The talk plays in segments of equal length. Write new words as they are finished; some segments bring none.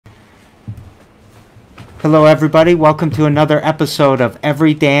Hello, everybody. Welcome to another episode of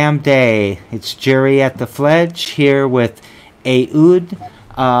Every Damn Day. It's Jerry at the Fledge here with Ehud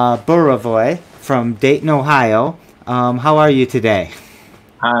Borovoy from Dayton, Ohio. How are you today?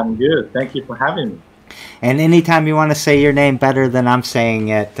 I'm good. Thank you for having me. And anytime you want to say your name better than I'm saying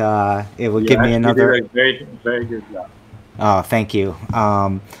it, it will You give me actually did another. a very good job. Oh, thank you.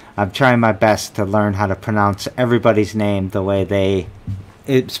 I'm trying my best to learn how to pronounce everybody's name the way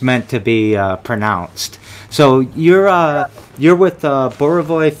it's meant to be pronounced. So you're with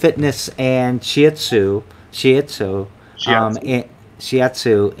Borovoy Fitness and Shiatsu.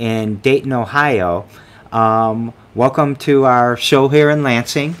 Shiatsu in Dayton, Ohio. Welcome to our show here in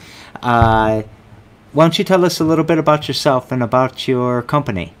Lansing. Why don't you tell us a little bit about yourself and about your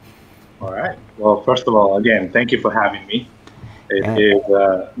company? All right. Well, first of all, again, thank you for having me. It Yeah. is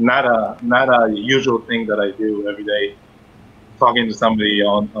not a usual thing that I do every day, talking to somebody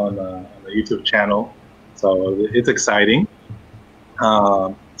on a YouTube channel. So it's exciting.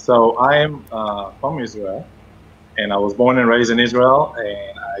 So I am from Israel, and I was born and raised in Israel,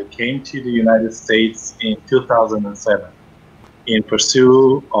 and I came to the United States in 2007 in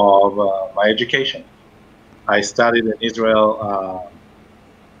pursuit of my education. I studied in Israel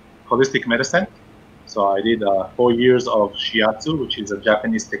holistic medicine. So I did 4 years of shiatsu, which is a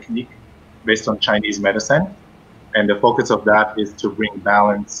Japanese technique based on Chinese medicine. And the focus of that is to bring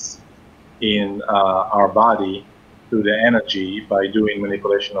balance in our body through the energy by doing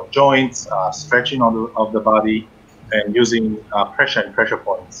manipulation of joints, stretching of the body, and using pressure and pressure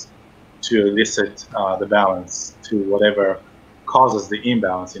points to elicit the balance to whatever causes the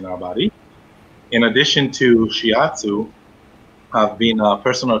imbalance in our body. In addition to shiatsu, I've been a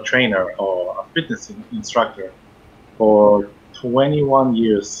personal trainer or a fitness instructor for 21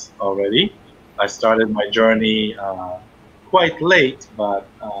 years already. I started my journey quite late, but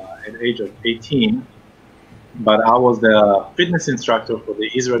at the age of 18. But I was the fitness instructor for the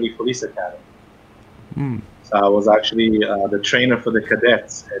Israeli Police Academy. Mm. So I was actually the trainer for the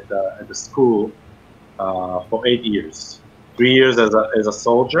cadets at the school for 8 years. 3 years as a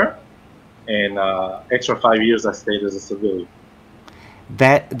soldier, and extra 5 years I stayed as a civilian.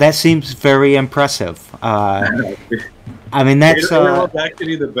 That seems very impressive. I mean, It that's was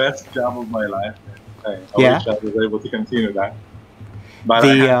actually the best job of my life. I yeah. wish I was able to continue that, but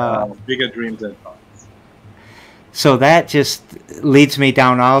I The had bigger dreams and thoughts. So that just leads me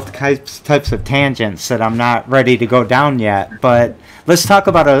down all types of tangents that I'm not ready to go down yet. But let's talk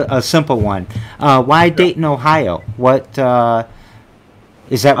about a simple one. Why Sure. Dayton, Ohio? What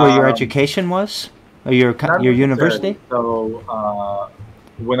is that? Where your Um, education was, or your Not your necessarily. university? So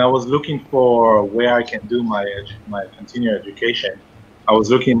when I was looking for where I can do my continued education, I was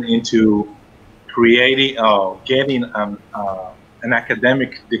looking into creating getting an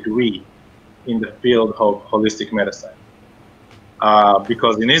academic degree in the field of holistic medicine.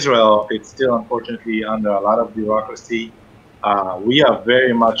 Because in Israel, it's still unfortunately under a lot of bureaucracy. We are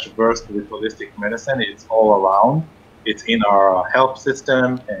very much versed with holistic medicine. It's all around. It's in our health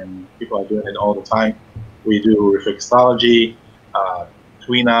system, and people are doing it all the time. We do reflexology,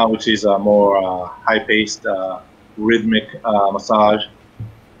 Twina, which is a more high-paced, rhythmic massage,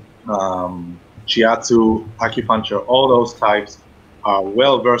 shiatsu, acupuncture. All those types are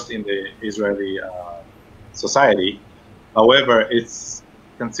well versed in the Israeli society. However, it's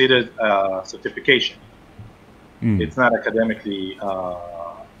considered a certification. Mm. It's not academically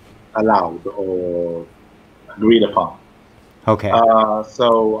allowed or agreed upon. Okay. So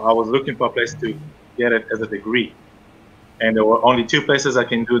I was looking for a place to get it as a degree, and there were only two places I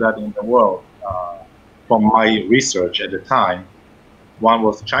can do that in the world from my research at the time. One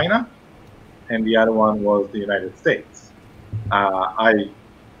was China, and the other one was the United States. I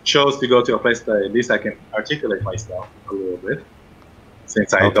chose to go to a place that at least I can articulate myself a little bit,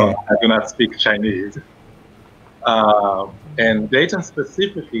 since I Okay. do not speak Chinese. And Dayton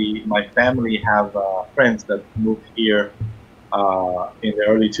specifically, my family have friends that moved here in the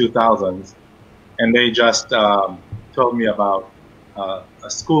early 2000s, and they just told me about a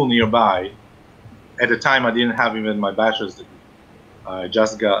school nearby. At the time, I didn't have even my bachelor's degree. I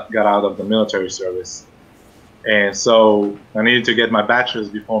just got out of the military service. And so I needed to get my bachelor's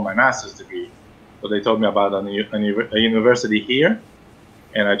before my master's degree. So they told me about a university here,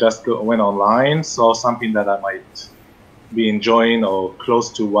 and I just went online, saw something that I might be enjoying or close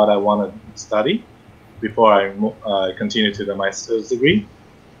to what I want to study before I continue to the master's degree.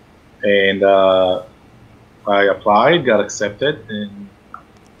 And I applied, got accepted, and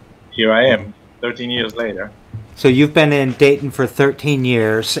here I am, 13 years later. So you've been in Dayton for 13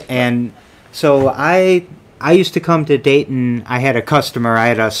 years, and so I used to come to Dayton. I had a customer. I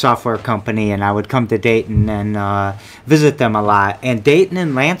had a software company, and I would come to Dayton and visit them a lot. And Dayton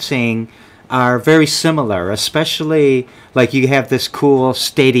and Lansing are very similar, especially like you have this cool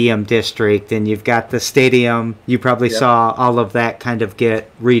stadium district, and you've got the stadium. You probably Yeah. saw all of that kind of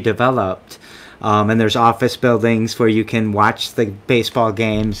get redeveloped. And there's office buildings where you can watch the baseball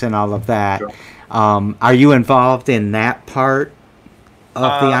games and all of that. Sure. Are you involved in that part of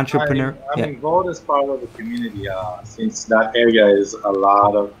the I'm entrepreneur? I'm Yeah. involved as part of the community since that area is a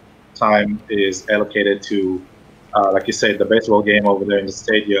lot of time is allocated to, like you said, the baseball game over there in the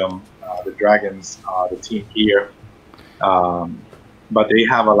stadium. The Dragons are the team here, um, but they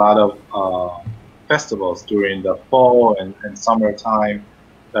have a lot of festivals during the fall and summertime.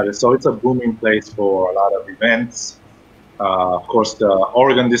 So it's a booming place for a lot of events. Of course, the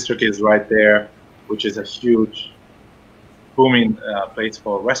Oregon district is right there, which is a huge booming place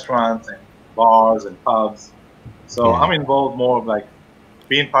for restaurants and bars and pubs. So Yeah. I'm involved more of like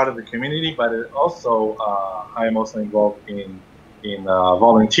being part of the community, but also I am also involved in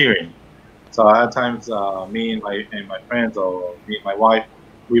volunteering. So at times, me and my friends or me and my wife,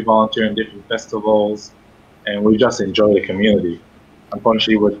 we volunteer in different festivals, and we just enjoy the community.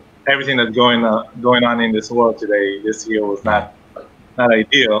 Unfortunately, with everything that's going on in this world today, this year was Yeah. not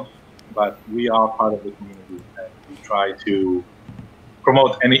ideal, but we are part of the community, and we try to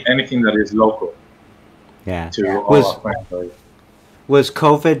promote anything that is local Yeah. to all Was our friends. was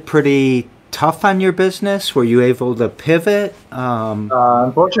COVID pretty tough on your business? Were you able to pivot?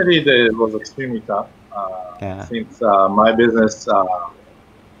 Unfortunately, it was extremely tough Yeah. since my business,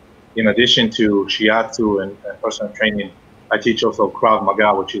 in addition to shiatsu and personal training, I teach also Krav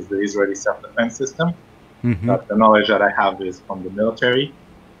Maga, which is the Israeli self-defense system. Mm-hmm. That the knowledge that I have is from the military,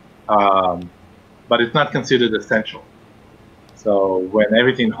 um, but it's not considered essential. So when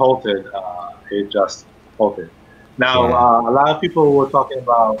everything halted, it just halted. Now, Yeah. a lot of people were talking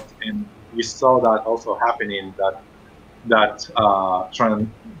about, and we saw that also happening, that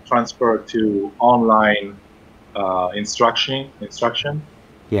transfer to online instruction.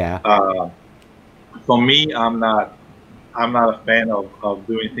 Yeah. Uh, for me, I'm not a fan of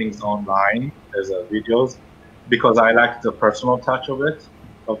doing things online as videos because I like the personal touch of it,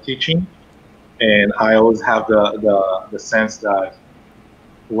 of teaching, and I always have the sense that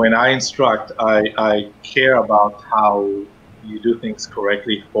when I instruct, I care about how you do things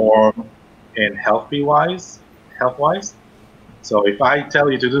correctly, form and health wise. So if I tell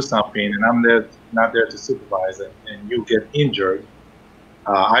you to do something and I'm not there to supervise it, and you get injured,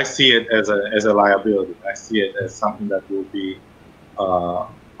 I see it as a liability. I see it as something that will be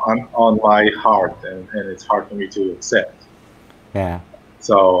on my heart, and it's hard for me to accept. Yeah.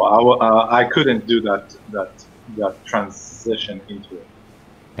 So I couldn't do that transition into it.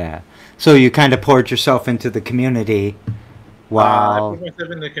 Yeah. So you kind of poured yourself into the community I while. put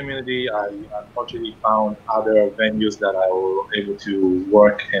myself in the community. I unfortunately found other venues that I was able to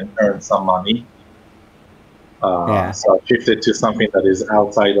work and earn some money. Yeah. So I shifted to something that is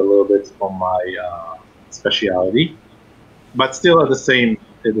outside a little bit from my specialty, but still at the same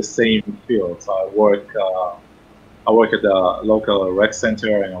field. So I work at the local rec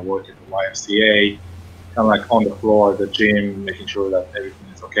center, and I work at the YMCA, kind of like on the floor at the gym, making sure that everything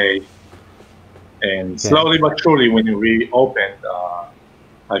is okay. And Yeah. slowly but surely, when you reopened,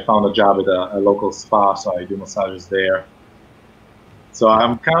 I found a job at a local spa, so I do massages there. So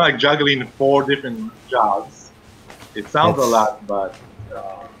I'm kind of like juggling 4 different jobs. It sounds a It's. lot, but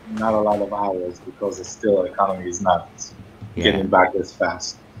not a lot of hours because the still economy is not Yeah. getting back as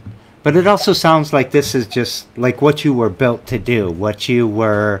fast. But it also sounds like this is just like what you were built to do, what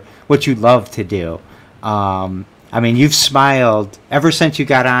you love to do. I mean, you've smiled ever since you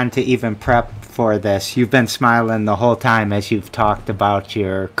got on to even prep for this. You've been smiling the whole time as you've talked about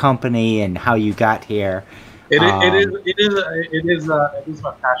your company and how you got here. It is it is Um, it is it is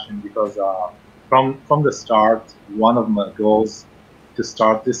my passion because from the start, one of my goals to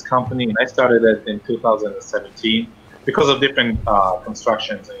start this company, and I started it in 2017 because of different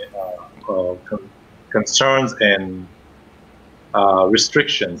constructions, concerns, and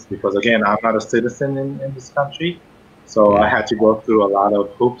restrictions. Because again, I'm not a citizen in this country, so I yeah, had to go through a lot of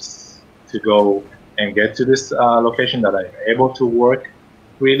hoops to go and get to this location that I'm able to work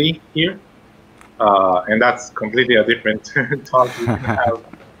freely here. And that's completely a different talk we can have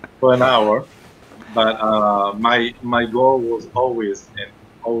for an hour. But my goal was always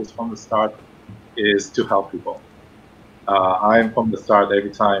from the start is to help people. I'm from the start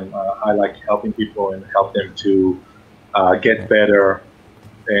every time I like helping people and help them to get better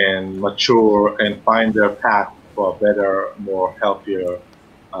and mature and find their path for a better, more healthier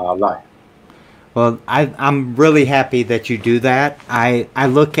life. Well, I'm really happy that you do that. I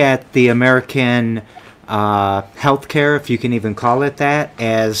look at the American healthcare, if you can even call it that,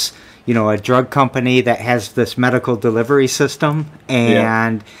 as a drug company that has this medical delivery system, Yeah.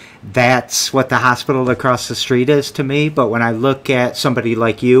 and that's what the hospital across the street is to me. But when I look at somebody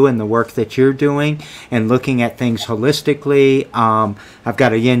like you and the work that you're doing and looking at things holistically, I've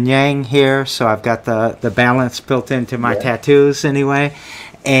got a yin yang here, so I've got the balance built into my Yeah. tattoos anyway,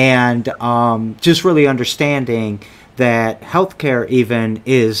 and just really understanding that healthcare even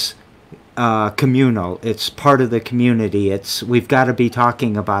is communal. It's part of the community. We've got to be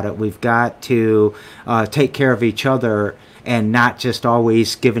talking about it. We've got to take care of each other and not just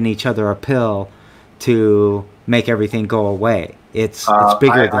always giving each other a pill to make everything go away. It's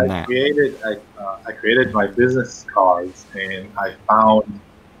bigger than that. I created my business cards, and I found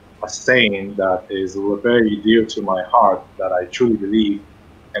a saying that is very dear to my heart that I truly believe,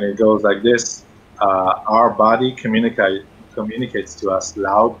 and it goes like this: Our body communicates to us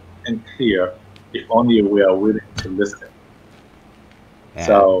loud and clear if only we are willing to listen. Yeah.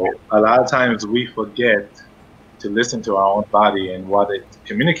 So a lot of times we forget to listen to our own body and what it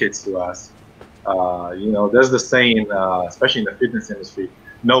communicates to us. There's the saying, especially in the fitness industry,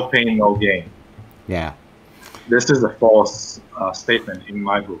 no pain, no gain. Yeah. This is a false statement in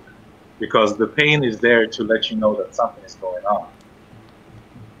my book, because the pain is there to let you know that something is going on.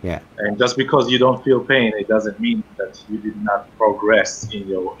 Yeah. And just because you don't feel pain, it doesn't mean that you did not progress in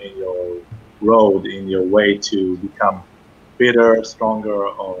your road, in your way to become fitter, stronger,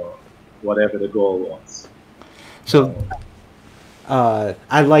 or whatever the goal was. So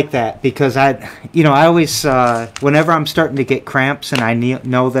I like that because I always, whenever I'm starting to get cramps and I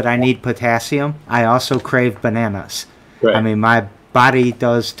know that I need potassium, I also crave bananas. Right. I mean, my body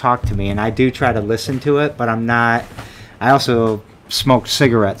does talk to me, and I do try to listen to it, but I also smoked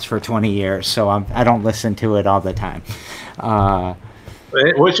cigarettes for 20 years, so I don't listen to it all the time.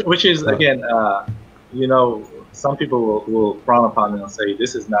 Which is, again, some people will frown upon it and say,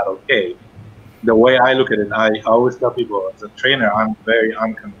 this is not okay. The way I look at it, I always tell people, as a trainer, I'm very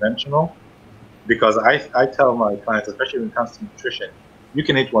unconventional, because I tell my clients, especially when it comes to nutrition, you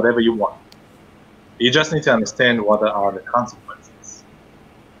can eat whatever you want. You just need to understand what are the consequences.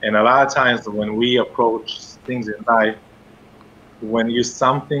 And a lot of times when we approach things in life, when you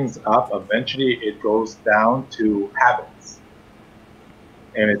sum things up, eventually it goes down to habits.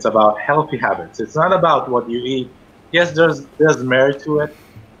 And it's about healthy habits. It's not about what you eat. Yes, there's merit to it,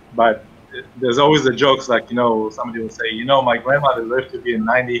 but there's always the jokes like, somebody will say, my grandmother lived to be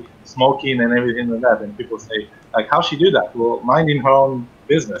 90, smoking and everything like that. And people say, like, how'd she do that? Well, minding her own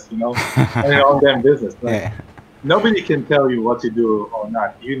business, minding her own damn business. Like, Yeah. Nobody can tell you what to do or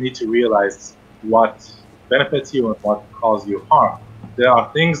not. You need to realize what benefits you and what causes you harm. There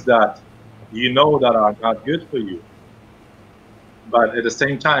are things that that are not good for you, but at the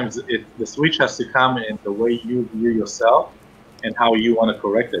same time, the switch has to come in the way you view yourself and how you want to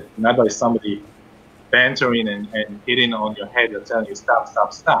correct it, not by somebody bantering and hitting on your head and telling you stop,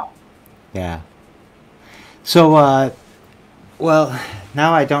 stop, stop. Yeah. So, well,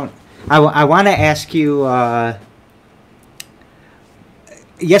 now I don't. I want to ask you.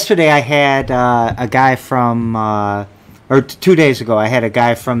 Yesterday I had a guy from, or 2 days ago, I had a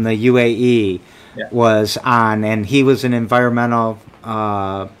guy from the UAE was on, and he was an environmental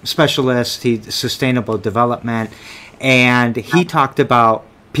specialist, sustainable development, and he talked about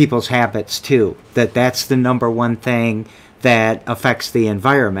people's habits too, that's the number one thing that affects the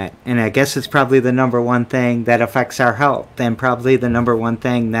environment. And I guess it's probably the number one thing that affects our health, and probably the number one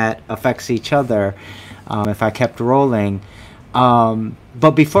thing that affects each other, if I kept rolling.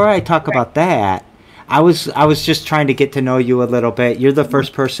 But before I talk about that, I was just trying to get to know you a little bit. You're the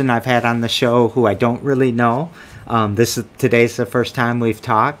first person I've had on the show who I don't really know. Today's the first time we've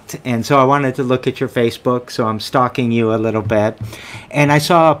talked, and so I wanted to look at your Facebook, so I'm stalking you a little bit. And I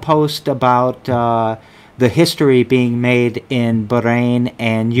saw a post about the history being made in Bahrain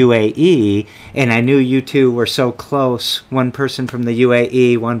and UAE, and I knew you two were so close, one person from the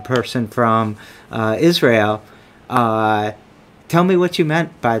UAE, one person from Israel. Tell me what you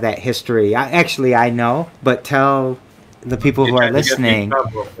meant by that history. I know, but tell the people who are listening.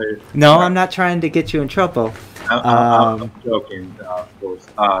 No, I'm not trying to get you in trouble. I'm joking, of course.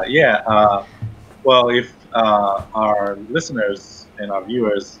 Well, if our listeners and our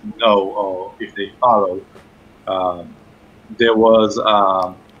viewers know, or if they follow, there was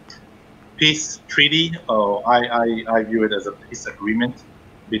a peace treaty. I view it as a peace agreement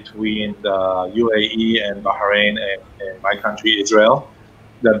between the UAE and Bahrain and my country, Israel,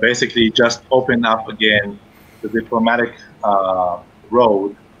 that basically just opened up again the diplomatic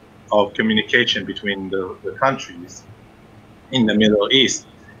road of communication between the countries in the Middle East.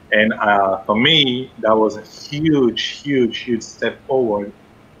 And for me, that was a huge step forward.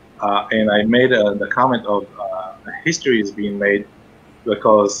 And I made the comment of history is being made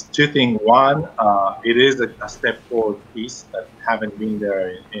because two things. One, it is a step forward piece that haven't been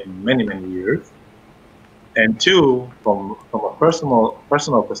there in many years. And two, from a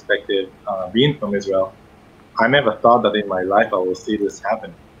personal perspective, being from Israel, I never thought that in my life I will see this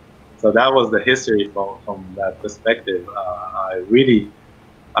happen. So that was the history from that perspective. I really,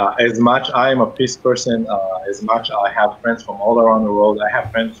 as much I am a peace person, as much I have friends from all around the world. I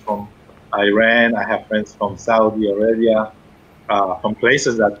have friends from Iran. I have friends from Saudi Arabia, from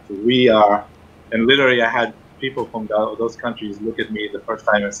places that we are. And literally, I had people from those countries look at me the first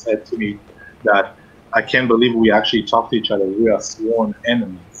time and said to me that I can't believe we actually talk to each other. We are sworn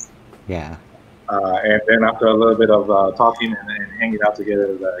enemies. Yeah. And then after a little bit of talking and hanging out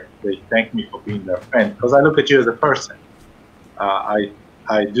together, they thank me for being their friend because I look at you as a person. I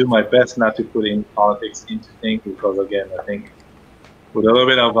do my best not to put in politics into things because again, I think with a little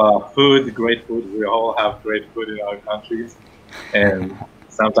bit of food, great food, we all have great food in our countries, and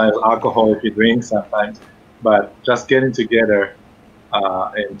sometimes alcohol if you drink, sometimes, but just getting together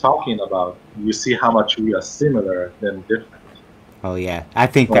and talking about, you see how much we are similar than different. Oh yeah, I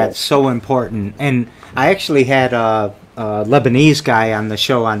think that's so important. And I actually had a Lebanese guy on the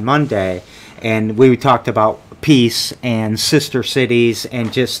show on Monday, and we talked about peace and sister cities,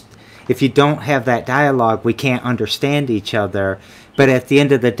 and just if you don't have that dialogue, we can't understand each other. But at the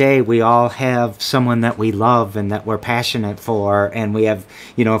end of the day, we all have someone that we love and that we're passionate for, and we have,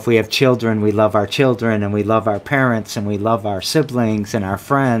 you know, if we have children, we love our children, and we love our parents, and we love our siblings and our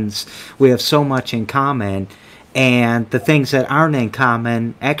friends. We have so much in common. And the things that aren't in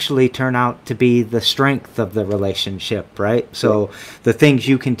common actually turn out to be the strength of the relationship, right? So the things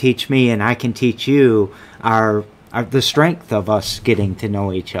you can teach me and I can teach you are the strength of us getting to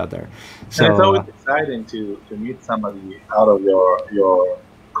know each other. So and it's always exciting to meet somebody out of your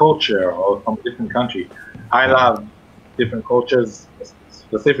culture or from a different country. I love different cultures,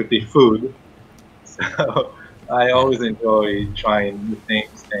 specifically food. So I always enjoy trying new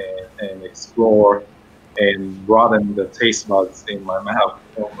things and explore and broaden the taste buds in my mouth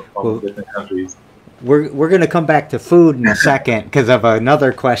from different countries. We're going to come back to food in a second because of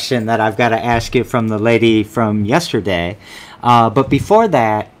another question that I've got to ask you from the lady from yesterday. But before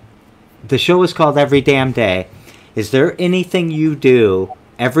that, the show is called Every Damn Day. Is there anything you do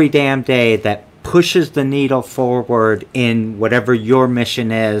every damn day that pushes the needle forward in whatever your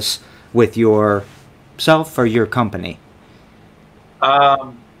mission is with yourself or your company?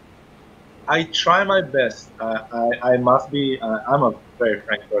 I try my best. I must be. I'm a very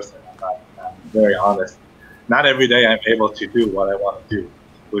frank person. I'm very honest. Not every day I'm able to do what I want to do,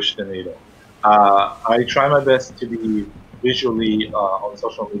 push the needle. I try my best to be visually on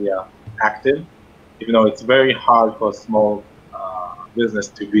social media active, even though it's very hard for a small business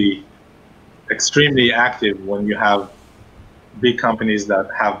to be extremely active when you have big companies that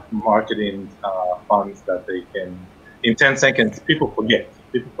have marketing funds that they can, in 10 seconds, people forget.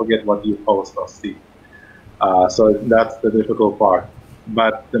 People forget what you post or see. So that's the difficult part.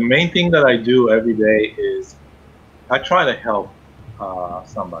 But the main thing that I do every day is I try to help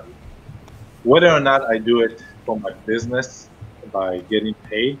somebody. Whether or not I do it for my business by getting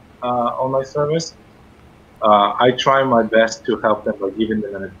paid on my service, I try my best to help them by giving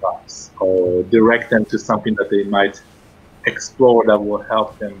them an advice or direct them to something that they might explore that will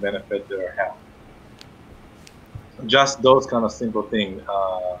help them benefit their health. Just those kind of simple things.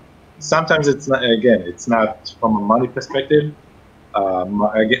 Sometimes it's not, again, it's not from a money perspective.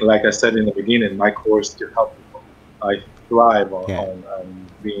 Again, like I said in the beginning, my core is to help people. I thrive on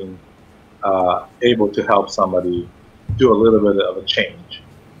being able to help somebody do a little bit of a change.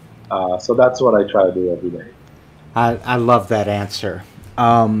 So that's what I try to do every day. I love that answer.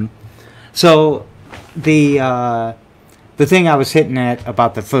 So the thing I was hitting at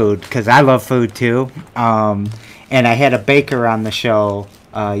about the food, because I love food too, and I had a baker on the show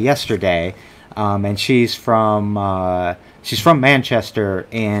yesterday, and she's from Manchester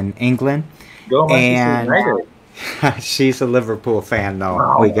in England. Go Manchester United. She's a Liverpool fan, though.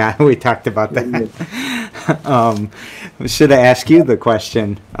 Wow. We talked about that. Should I ask you the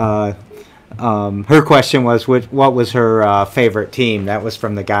question? Her question was, what was her favorite team? That was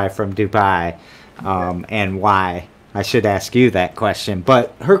from the guy from Dubai, and why. I should ask you that question.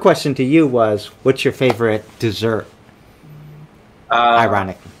 But her question to you was, what's your favorite dessert?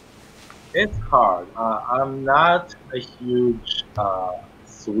 Ironic. It's hard. I'm not a huge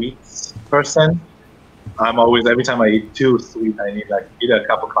sweets person. I'm always, every time I eat too sweet, I need like either a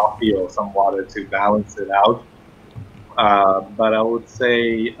cup of coffee or some water to balance it out. But I would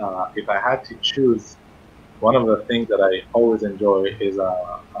say if I had to choose, one of the things that I always enjoy is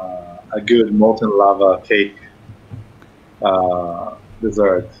a good molten lava cake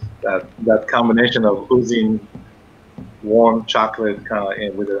dessert. That combination of oozing warm chocolate kind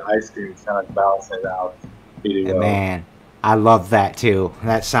of with the ice cream kind of balance it out pretty And well. man, I love that too.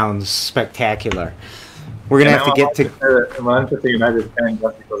 That sounds spectacular. We're gonna And have to get to. I'm a Manchester United fan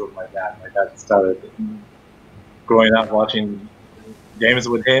just because of my dad. My dad started growing up watching games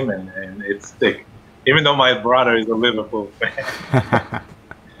with him, and it's thick. Even though my brother is a Liverpool fan.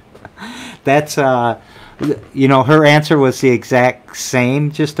 That's her answer was the exact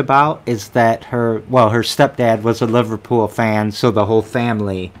same, just about. Is that her stepdad was a Liverpool fan, so the whole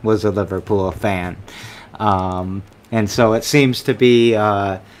family was a Liverpool fan. And so it seems to be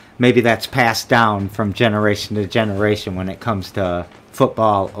maybe that's passed down from generation to generation when it comes to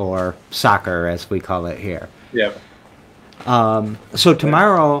football or soccer, as we call it here. Yeah. So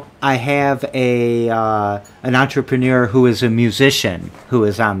tomorrow I have an entrepreneur who is a musician who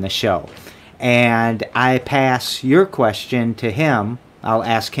is on the show, and I pass your question to him. I'll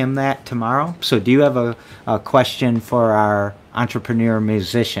ask him that tomorrow. So do you have a question for our entrepreneur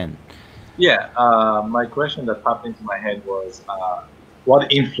musician? Yeah. My question that popped into my head was,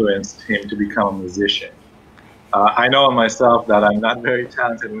 what influenced him to become a musician? I know myself that I'm not very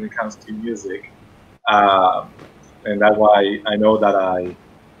talented when it comes to music. And that's why I know that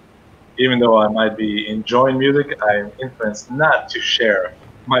even though I might be enjoying music, I'm influenced not to share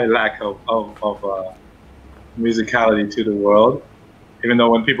my lack of musicality to the world. Even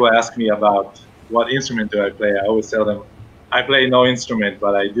though when people ask me about what instrument do I play, I always tell them I play no instrument,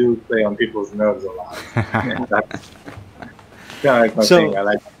 but I do play on people's nerves a lot. And that's kind of like my thing.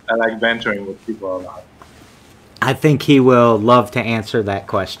 I like venturing with people a lot. I think he will love to answer that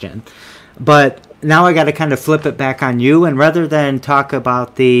question. But now I got to kind of flip it back on you, and rather than talk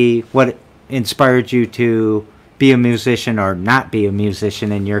about what inspired you to be a musician or not be a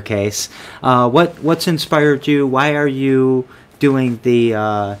musician in your case, what's inspired you? Why are you doing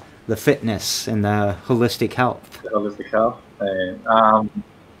the fitness and the holistic health? The holistic health, and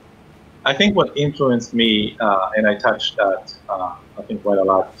I think what influenced me, and I touched that I think quite a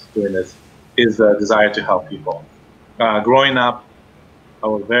lot doing this, is the desire to help people. Growing up, I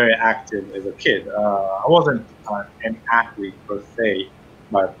was very active as a kid. I wasn't an athlete per se,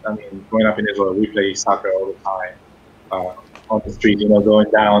 but I mean, growing up in Israel, we play soccer all the time on the street. Going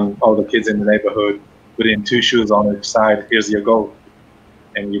down, all the kids in the neighborhood putting two shoes on each side. Here's your goal,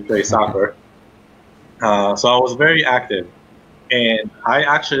 and you play soccer. So I was very active, and I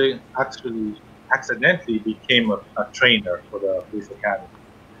actually accidentally became a trainer for the police academy.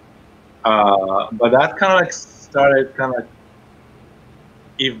 But that kind of like started kind of like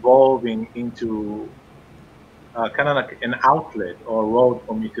evolving into kind of like an outlet or a road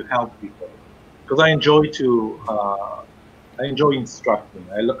for me to help people, because I enjoy instructing.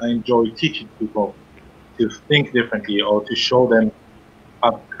 I enjoy teaching people to think differently or to show them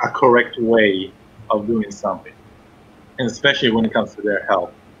a correct way of doing something, and especially when it comes to their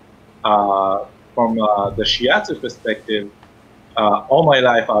health. From the shiatsu perspective, all my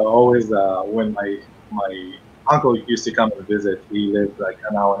life I always when my uncle used to come and visit. He lived like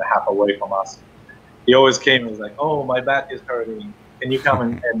an hour and a half away from us. He always came and was like, "Oh, my back is hurting. Can you come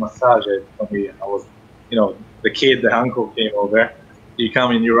and massage it for me?" I was, the kid, the uncle came over. You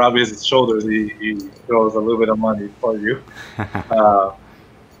come and you rub his shoulders. He throws a little bit of money for you.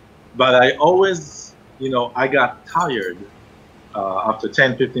 But I always, I got tired after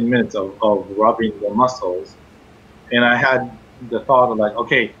 10, 15 minutes of rubbing the muscles. And I had the thought of like,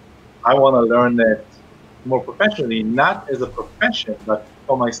 okay, I want to learn that more professionally, not as a profession, but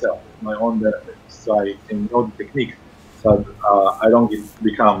for myself, my own benefit, so I can know the technique, so I don't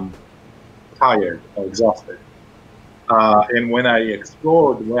become tired or exhausted. And when I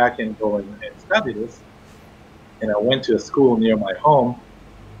explored where I can go and study this, and I went to a school near my home,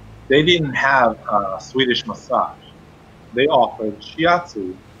 they didn't have Swedish massage. They offered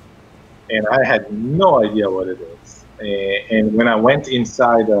shiatsu, and I had no idea what it is. And when I went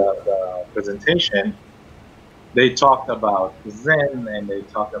inside the presentation, they talked about Zen, and they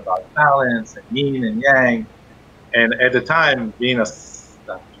talked about balance and yin and yang. And at the time, being a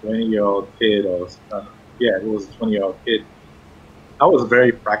 20-year-old kid, or it was a 20-year-old kid, I was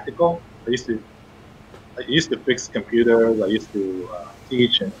very practical. I used to fix computers. I used to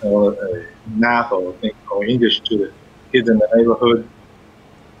teach and math or English to the kids in the neighborhood.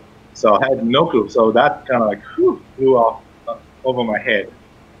 So I had no clue. So that kind of like flew off over my head.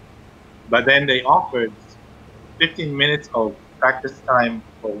 But then they offered 15 minutes of practice time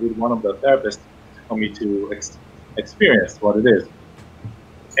with one of the therapists for me to experience what it is.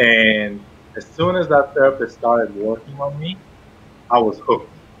 And as soon as that therapist started working on me, I was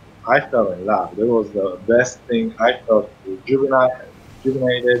hooked. I fell in love. It was the best thing. I felt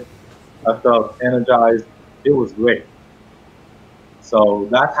rejuvenated. I felt energized. It was great. So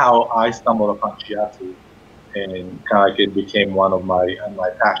that's how I stumbled upon shiatsu, and kind of like it became one of my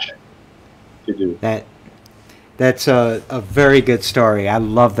passion to do. That's a very good story. I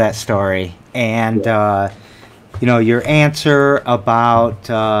love that story. And, you know, your answer about,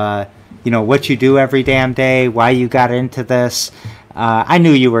 you know, what you do every damn day, why you got into this, I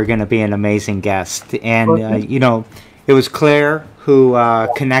knew you were going to be an amazing guest. And, you know, it was Claire who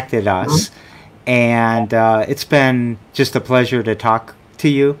connected us. And it's been just a pleasure to talk to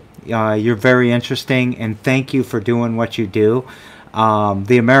you. You're very interesting, and thank you for doing what you do.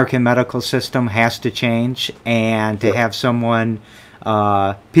 The American medical system has to change, and to have someone,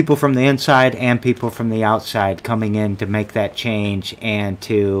 people from the inside and people from the outside coming in to make that change and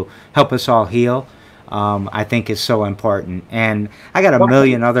to help us all heal, I think is so important. And I got a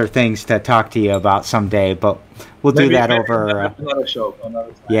million other things to talk to you about someday, but we'll do that over another show,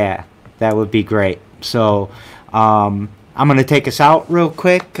 another time. Yeah, that would be great. So I'm going to take us out real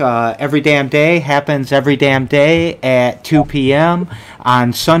quick. Every Damn Day happens every damn day at 2 p.m.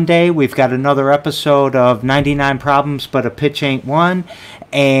 On Sunday, we've got another episode of 99 Problems, but a Pitch Ain't One.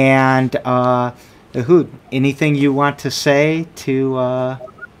 And Ehud, anything you want to say to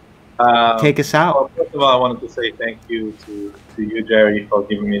take us out? Well, first of all, I wanted to say thank you to you, Jerry, for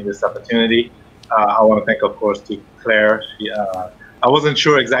giving me this opportunity. I want to thank, of course, to Claire. I wasn't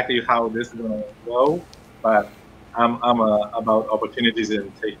sure exactly how this is going to go, but I'm about opportunities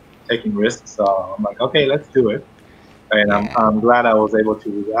and taking risks. So I'm like, okay, let's do it. And I'm glad I was able to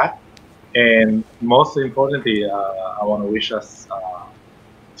do that. And most importantly, I want to wish us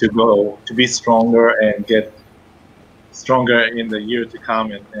to be stronger and get stronger in the year to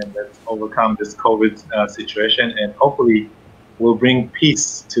come, and let's overcome this COVID situation, and hopefully we'll bring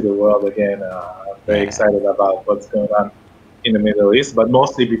peace to the world again. I'm very excited about what's going on in the Middle East, but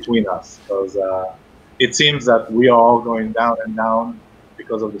mostly between us, because it seems that we are all going down and down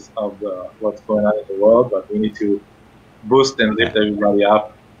because of what's going on in the world, but we need to boost and lift everybody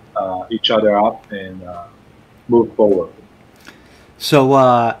up, each other up, and move forward. So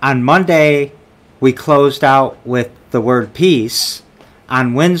on Monday, we closed out with the word peace.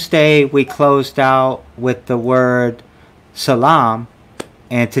 On Wednesday, we closed out with the word salam.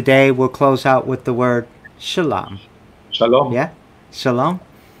 And today, we'll close out with the word shalom. Shalom. Yeah? Shalom?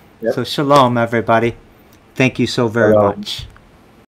 Yep. So shalom, everybody. Thank you so very much.